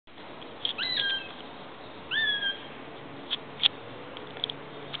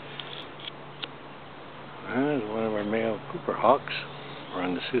Hawks. We're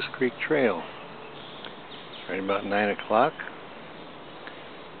on the Sioux Creek Trail. It's right about 9 o'clock.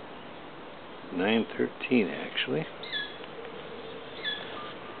 9:13 actually.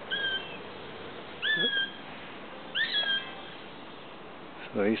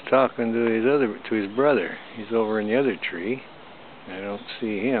 So he's talking to his brother. He's over in the other tree. I don't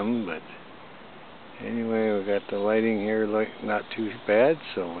see him, but anyway, we got the lighting here not too bad,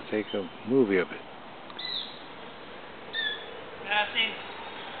 so we'll take a movie of it.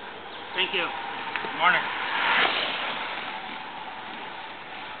 Thank you. Good morning.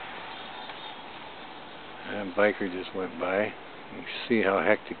 And a biker just went by. You can see how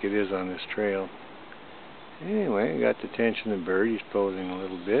hectic it is on this trail. Anyway, got the attention of the bird. He's posing a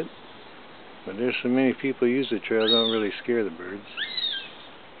little bit. But there's so many people who use the trail, don't really scare the birds.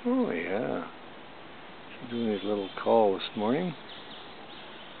 Oh yeah. He's doing his little call this morning.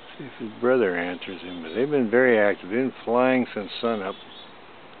 See if his brother answers him. But they've been very active. They've been flying since sunup.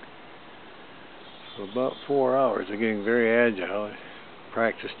 For about 4 hours. They're getting very agile.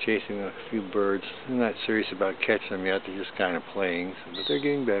 Practice chasing a few birds. They're not serious about catching them yet. They're just kind of playing. But they're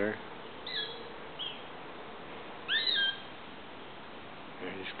getting better.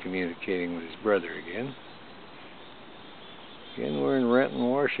 He's communicating with his brother again. Again, we're in Renton,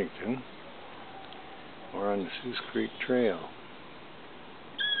 Washington. We're on the Sioux Creek Trail.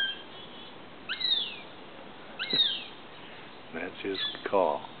 That's his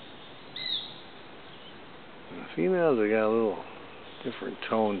call. And the females have got a little different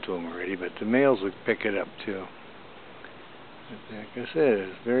tone to them already, but the males would pick it up too. But like I said,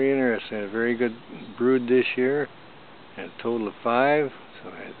 it's very interesting. A very good brood this year. Had a total of 5, so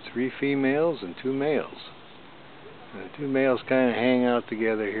I had 3 females and 2 males. And the 2 males kind of hang out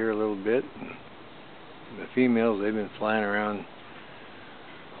together here a little bit. And the females, they've been flying around,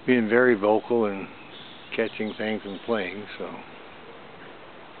 being very vocal and catching things and playing, so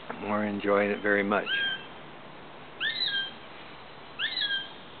we're enjoying it very much.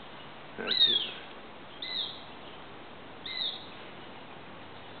 That's it.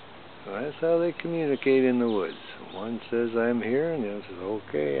 So that's how they communicate in the woods. One says, I'm here, and the other says,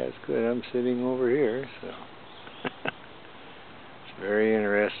 okay, that's good, I'm sitting over here. So it's very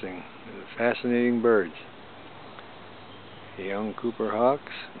interesting. Fascinating birds. Young Cooper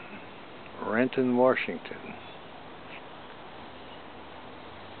Hawks, Renton, Washington.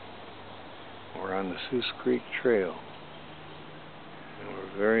 We're on the Sioux Creek Trail. And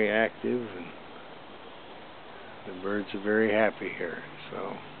we're very active, and the birds are very happy here.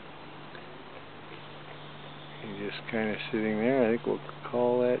 So he's just kind of sitting there. I think we'll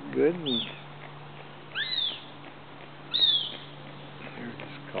call that good. And here's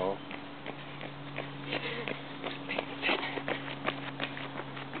his call.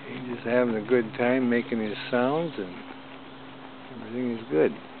 He's just having a good time making his sounds, and everything is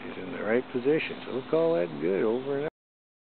good. He's in the right position. So we'll call that good. Over and out.